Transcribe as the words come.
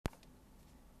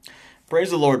Praise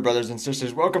the Lord, brothers and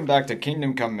sisters. Welcome back to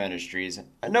Kingdom Come Ministries.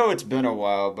 I know it's been a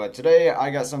while, but today I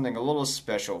got something a little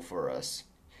special for us.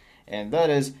 And that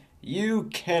is, you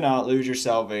cannot lose your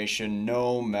salvation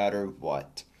no matter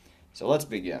what. So let's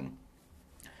begin.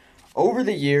 Over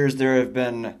the years, there have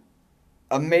been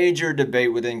a major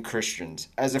debate within Christians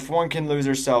as if one can lose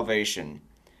their salvation.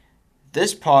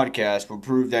 This podcast will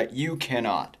prove that you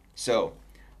cannot. So,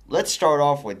 let's start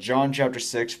off with John chapter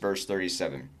 6, verse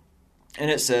 37. And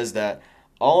it says that,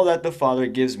 all that the Father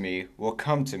gives me will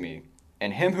come to me,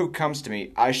 and him who comes to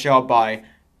me I shall by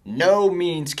no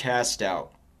means cast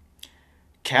out.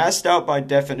 Cast out by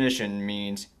definition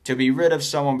means to be rid of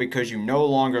someone because you no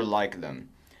longer like them.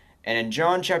 And in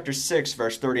John chapter 6,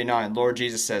 verse 39, Lord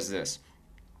Jesus says this,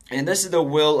 and this is the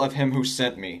will of him who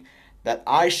sent me, that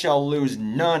I shall lose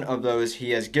none of those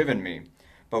he has given me,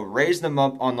 but raise them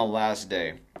up on the last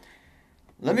day.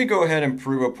 Let me go ahead and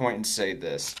prove a point and say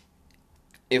this.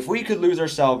 If we could lose our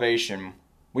salvation,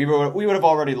 we would have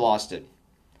already lost it.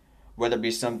 Whether it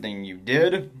be something you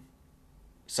did,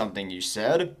 something you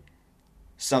said,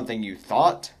 something you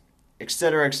thought,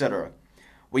 etc., etc.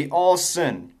 We all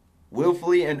sin,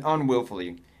 willfully and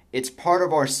unwillfully. It's part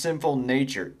of our sinful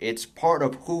nature. It's part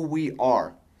of who we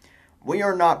are. We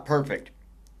are not perfect,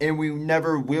 and we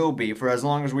never will be for as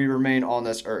long as we remain on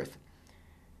this earth.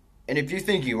 And if you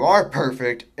think you are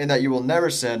perfect and that you will never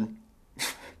sin,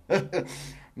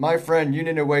 my friend, you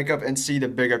need to wake up and see the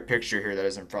bigger picture here that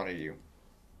is in front of you.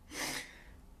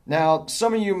 Now,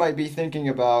 some of you might be thinking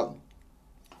about,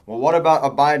 well, what about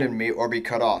abide in me or be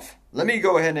cut off? Let me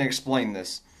go ahead and explain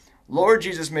this. Lord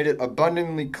Jesus made it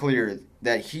abundantly clear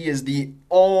that he is the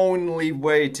only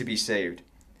way to be saved.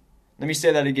 Let me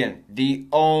say that again. The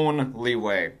only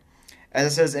way.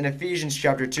 As it says in Ephesians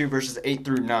chapter 2, verses 8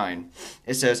 through 9,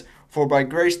 it says, for by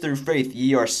grace through faith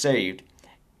ye are saved,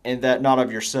 and that not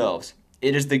of yourselves.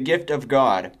 It is the gift of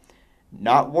God,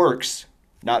 not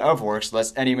of works,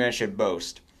 lest any man should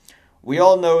boast. We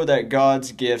all know that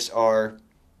God's gifts are,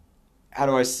 how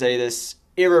do I say this,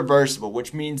 irreversible,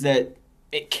 which means that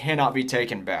it cannot be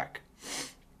taken back.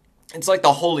 It's like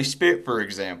the Holy Spirit, for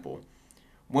example.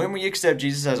 When we accept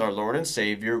Jesus as our Lord and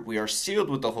Savior, we are sealed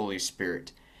with the Holy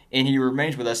Spirit, and he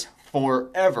remains with us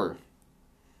forever.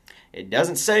 It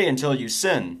doesn't say until you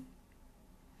sin.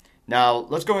 Now,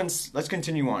 let's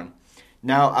continue on.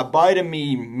 Now, abide in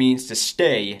me means to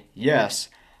stay, yes.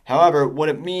 However, what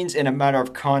it means in a matter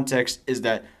of context is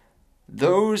that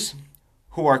those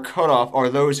who are cut off are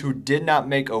those who did not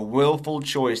make a willful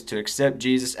choice to accept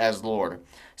Jesus as Lord.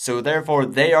 So therefore,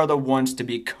 they are the ones to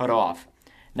be cut off.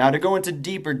 Now, to go into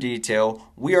deeper detail,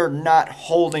 we are not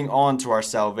holding on to our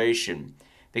salvation.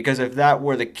 Because if that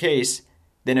were the case,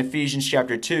 then Ephesians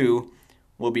chapter 2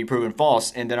 will be proven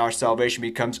false, and then our salvation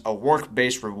becomes a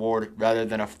work-based reward rather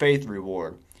than a faith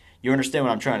reward. You understand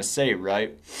what I'm trying to say,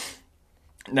 right?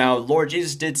 Now, Lord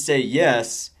Jesus did say,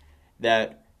 yes,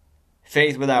 that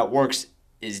faith without works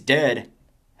is dead.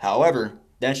 However,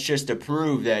 that's just to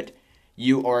prove that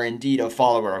you are indeed a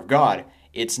follower of God.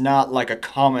 It's not like a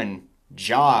common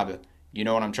job. You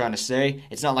know what I'm trying to say?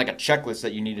 It's not like a checklist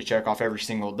that you need to check off every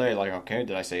single day. Like, okay,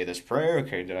 did I say this prayer?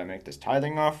 Okay, did I make this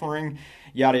tithing offering?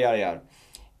 Yada, yada, yada.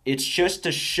 It's just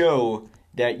to show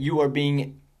that you are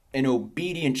being an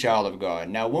obedient child of God.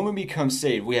 Now, when we become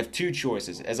saved, we have two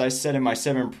choices. As I said in my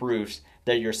 7 proofs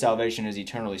that your salvation is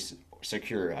eternally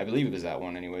secure. I believe it was that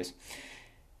one anyways.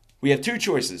 We have two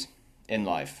choices in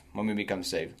life when we become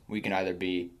saved. We can either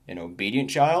be an obedient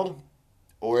child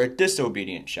or a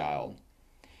disobedient child.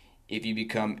 If you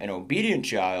become an obedient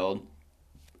child,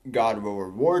 God will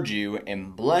reward you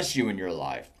and bless you in your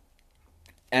life,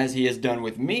 as he has done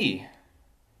with me.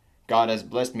 God has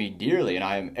blessed me dearly, and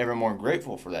I am ever more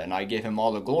grateful for that, and I give him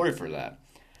all the glory for that.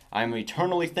 I am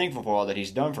eternally thankful for all that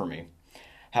he's done for me.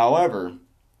 However,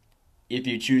 if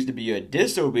you choose to be a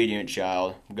disobedient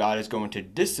child, God is going to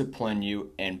discipline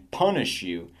you and punish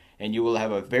you, and you will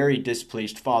have a very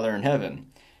displeased Father in heaven.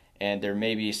 And there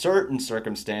may be certain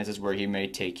circumstances where he may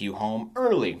take you home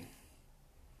early.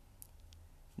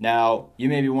 Now, you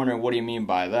may be wondering, what do you mean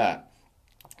by that?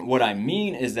 What I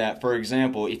mean is that, for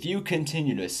example, if you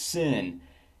continue to sin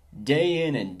day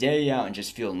in and day out and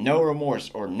just feel no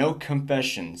remorse or no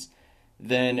confessions,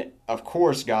 then of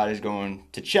course God is going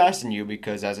to chasten you,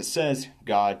 because as it says,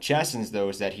 God chastens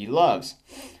those that he loves.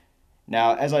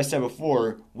 Now, as I said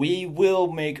before, we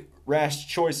will make rash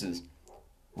choices,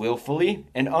 willfully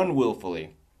and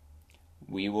unwillfully.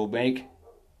 We will make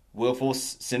willful,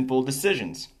 sinful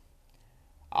decisions.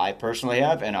 I personally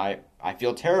have, and I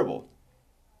feel terrible.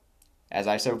 As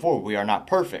I said before, we are not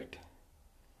perfect.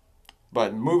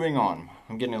 But moving on,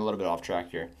 I'm getting a little bit off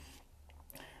track here.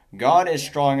 God is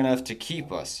strong enough to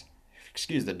keep us.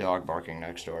 Excuse the dog barking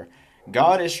next door.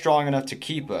 God is strong enough to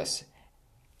keep us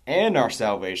and our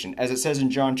salvation, as it says in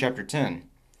John chapter 10.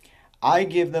 I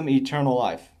give them eternal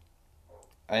life.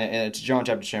 And it's John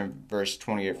chapter 10, verse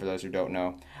 28 for those who don't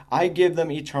know. I give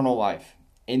them eternal life,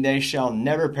 and they shall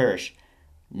never perish.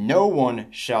 No one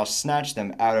shall snatch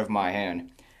them out of my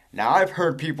hand. Now, I've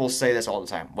heard people say this all the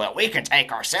time. Well, we can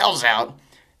take ourselves out.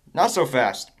 Not so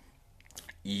fast.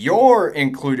 You're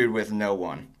included with no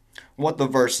one. What the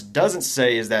verse doesn't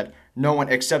say is that no one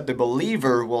except the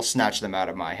believer will snatch them out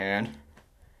of my hand.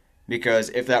 Because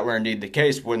if that were indeed the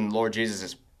case, wouldn't the Lord Jesus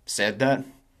have said that?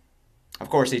 Of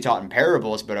course, he taught in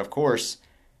parables, but of course,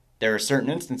 there are certain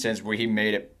instances where he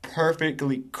made it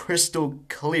perfectly crystal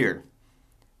clear.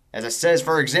 As it says,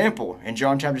 for example, in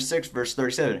John chapter 6, verse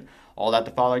 37, all that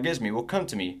the Father gives me will come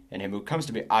to me, and him who comes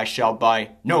to me I shall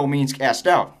by no means cast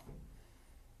out.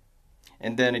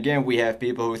 And then again, we have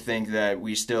people who think that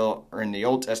we still are in the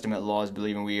Old Testament laws,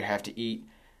 believing we have to eat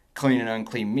clean and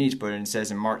unclean meats, but it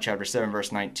says in Mark chapter 7,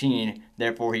 verse 19,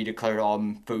 therefore he declared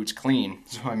all foods clean.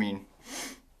 So,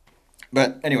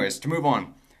 but anyways, to move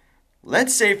on.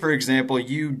 Let's say, for example,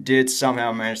 you did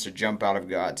somehow manage to jump out of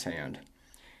God's hand.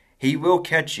 He will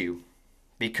catch you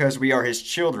because we are his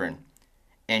children,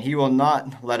 and he will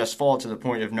not let us fall to the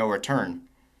point of no return.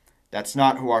 That's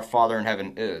not who our Father in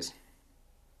heaven is.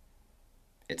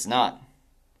 It's not.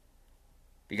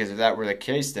 Because if that were the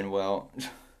case, then, well,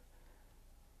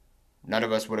 none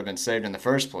of us would have been saved in the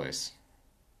first place.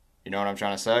 You know what I'm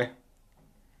trying to say?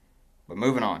 But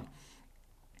moving on.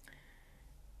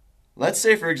 Let's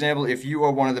say, for example, if you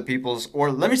are one of the people's,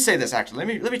 or let me say this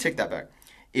actually, let me take that back.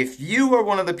 If you are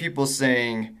one of the people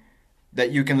saying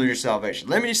that you can lose your salvation,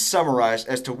 let me summarize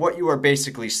as to what you are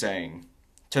basically saying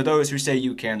to those who say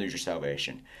you can lose your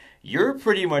salvation. You're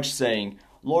pretty much saying,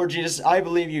 Lord Jesus, I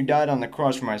believe you died on the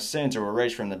cross for my sins or were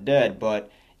raised from the dead,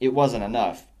 but it wasn't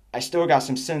enough. I still got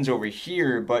some sins over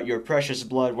here, but your precious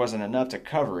blood wasn't enough to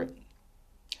cover it.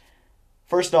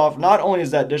 First off, not only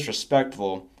is that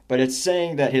disrespectful, but it's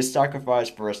saying that his sacrifice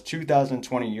for us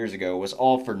 2,020 years ago was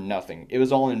all for nothing. It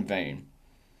was all in vain.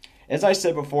 As I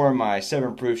said before in my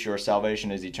 7 proofs your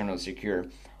salvation is eternally secure,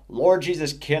 Lord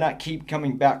Jesus cannot keep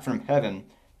coming back from heaven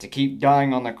to keep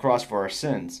dying on the cross for our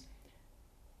sins.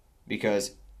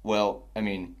 Because, well,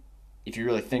 if you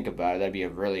really think about it, that'd be a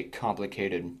really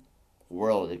complicated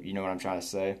world, if you know what I'm trying to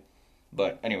say.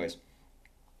 But anyways,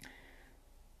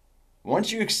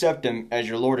 once you accept him as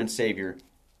your Lord and Savior,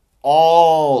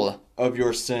 all of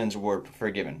your sins were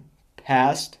forgiven.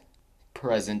 Past,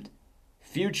 present,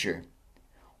 future.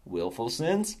 Willful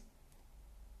sins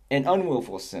and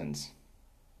unwillful sins.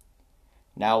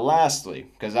 Now lastly,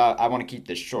 because I want to keep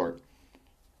this short,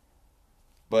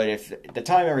 but if the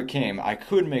time ever came, I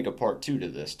could make a part 2 to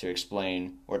this to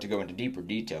explain or to go into deeper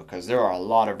detail, because there are a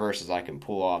lot of verses I can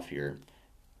pull off here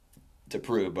to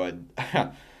prove, but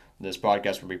this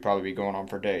podcast would probably be going on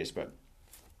for days. But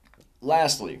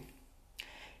lastly,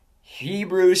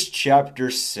 Hebrews chapter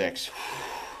 6.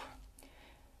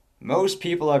 Most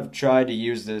people have tried to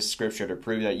use this scripture to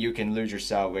prove that you can lose your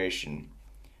salvation.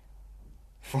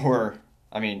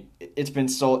 It's been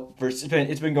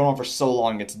going on for so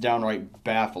long, it's downright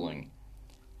baffling.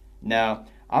 Now,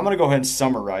 I'm going to go ahead and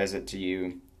summarize it to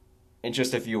you in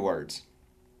just a few words.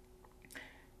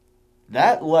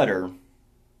 That letter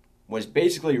was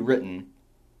basically written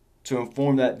to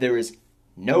inform that there is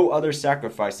no other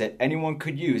sacrifice that anyone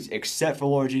could use except for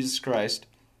Lord Jesus Christ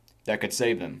that could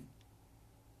save them.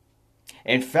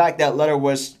 In fact, that letter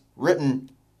was written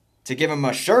to give him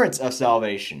assurance of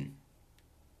salvation.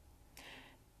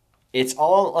 It's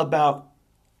all about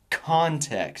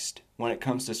context when it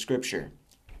comes to Scripture.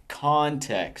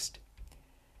 Context.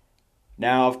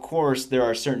 Now, of course, there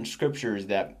are certain scriptures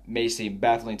that may seem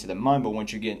baffling to the mind, but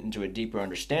once you get into a deeper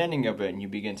understanding of it and you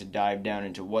begin to dive down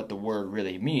into what the word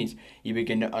really means, you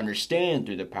begin to understand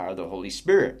through the power of the Holy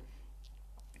Spirit.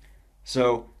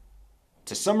 So,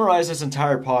 to summarize this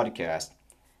entire podcast,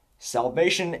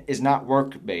 salvation is not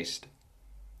work-based.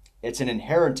 It's an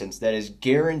inheritance that is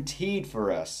guaranteed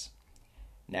for us.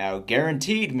 Now,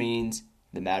 guaranteed means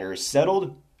the matter is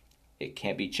settled, it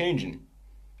can't be changing.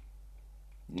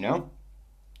 You know?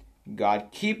 God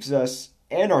keeps us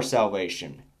and our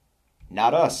salvation,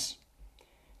 not us.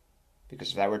 Because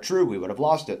if that were true, we would have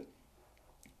lost it.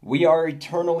 We are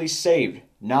eternally saved,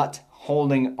 not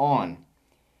holding on.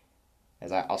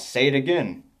 As I'll say it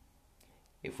again.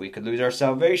 If we could lose our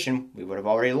salvation, we would have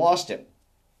already lost it.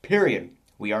 Period.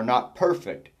 We are not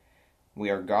perfect. We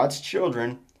are God's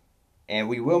children, and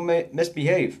we will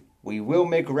misbehave. We will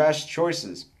make rash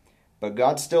choices. But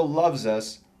God still loves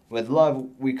us with love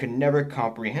we could never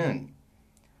comprehend.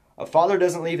 A father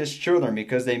doesn't leave his children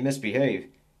because they misbehave.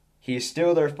 He is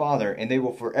still their father, and they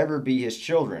will forever be his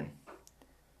children.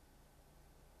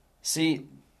 See,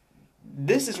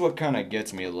 this is what kind of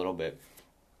gets me a little bit.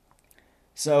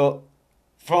 So,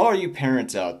 for all you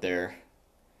parents out there,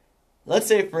 let's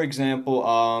say, for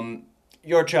example,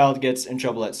 your child gets in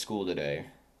trouble at school today.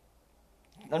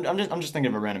 I'm just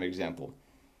thinking of a random example.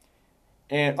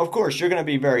 And, of course, you're going to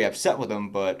be very upset with them,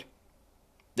 but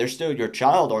they're still your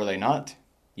child, are they not?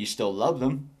 You still love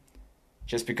them.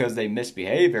 Just because they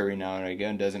misbehave every now and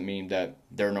again doesn't mean that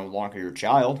they're no longer your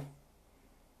child.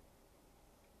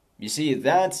 You see,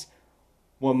 that's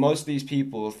what most of these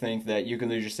people think that you can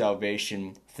lose your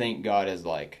salvation, think God is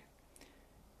like.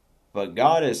 But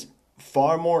God is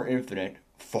far more infinite,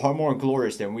 far more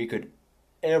glorious than we could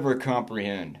ever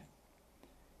comprehend.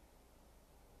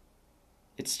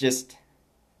 It's just,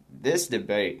 this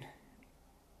debate,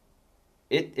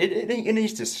 it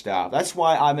needs to stop. That's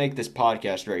why I make this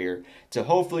podcast right here, to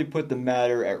hopefully put the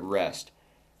matter at rest.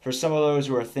 For some of those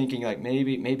who are thinking like,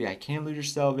 maybe I can't lose your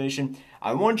salvation,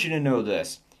 I want you to know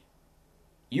this.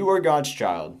 You are God's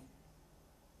child.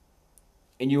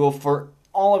 And you will for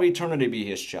all of eternity be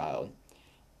his child.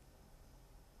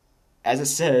 As it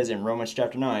says in Romans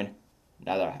chapter 9,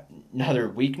 neither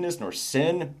weakness nor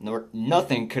sin nor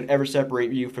nothing could ever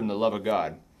separate you from the love of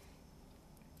God.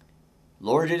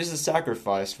 Lord Jesus'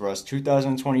 sacrifice for us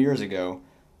 2,020 years ago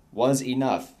was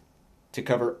enough to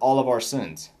cover all of our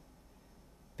sins.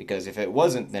 Because if it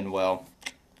wasn't, then, well,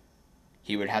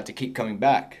 he would have to keep coming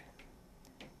back.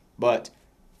 But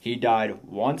he died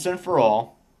once and for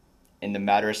all, and the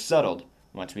matter is settled.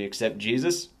 Once we accept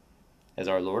Jesus as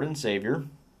our Lord and Savior,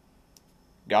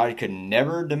 God could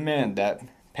never demand that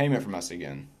payment from us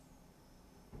again.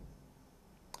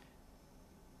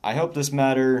 I hope this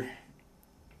matter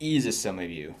eases some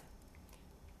of you.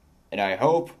 And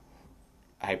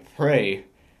I pray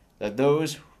that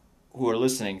those who are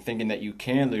listening thinking that you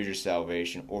can lose your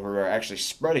salvation, or who are actually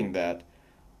spreading that,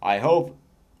 I hope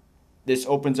this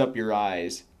opens up your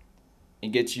eyes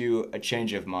and gets you a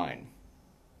change of mind.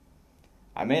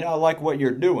 I may not like what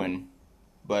you're doing,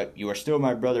 but you are still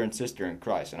my brother and sister in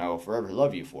Christ, and I will forever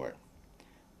love you for it.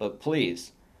 But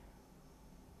please,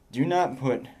 do not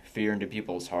put fear into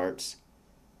people's hearts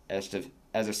as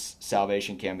a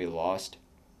salvation can be lost.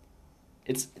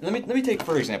 Let me take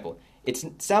for example. It's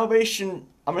salvation.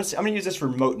 I'm gonna use this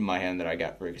remote in my hand that I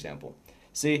got, for example.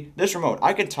 See, this remote,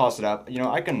 I could toss it up.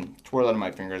 I can twirl it on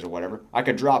my fingers or whatever. I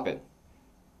could drop it.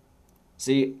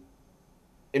 See,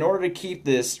 in order to keep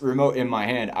this remote in my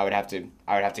hand, I would have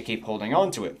to keep holding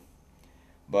on to it.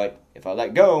 But if I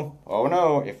let go, oh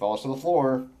no, it falls to the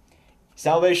floor.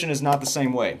 Salvation is not the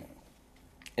same way.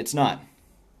 It's not.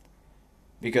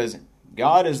 Because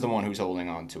God is the one who's holding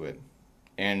on to it.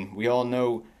 And we all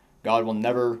know God will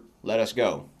never let us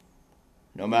go,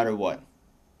 no matter what.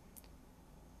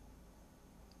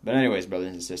 But anyways,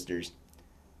 brothers and sisters,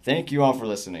 thank you all for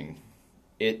listening.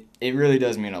 It really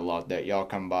does mean a lot that y'all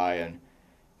come by and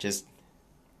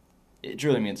it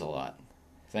truly means a lot.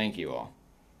 Thank you all.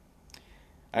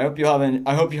 I hope you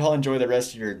all enjoy the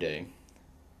rest of your day.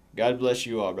 God bless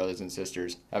you all, brothers and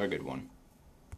sisters. Have a good one.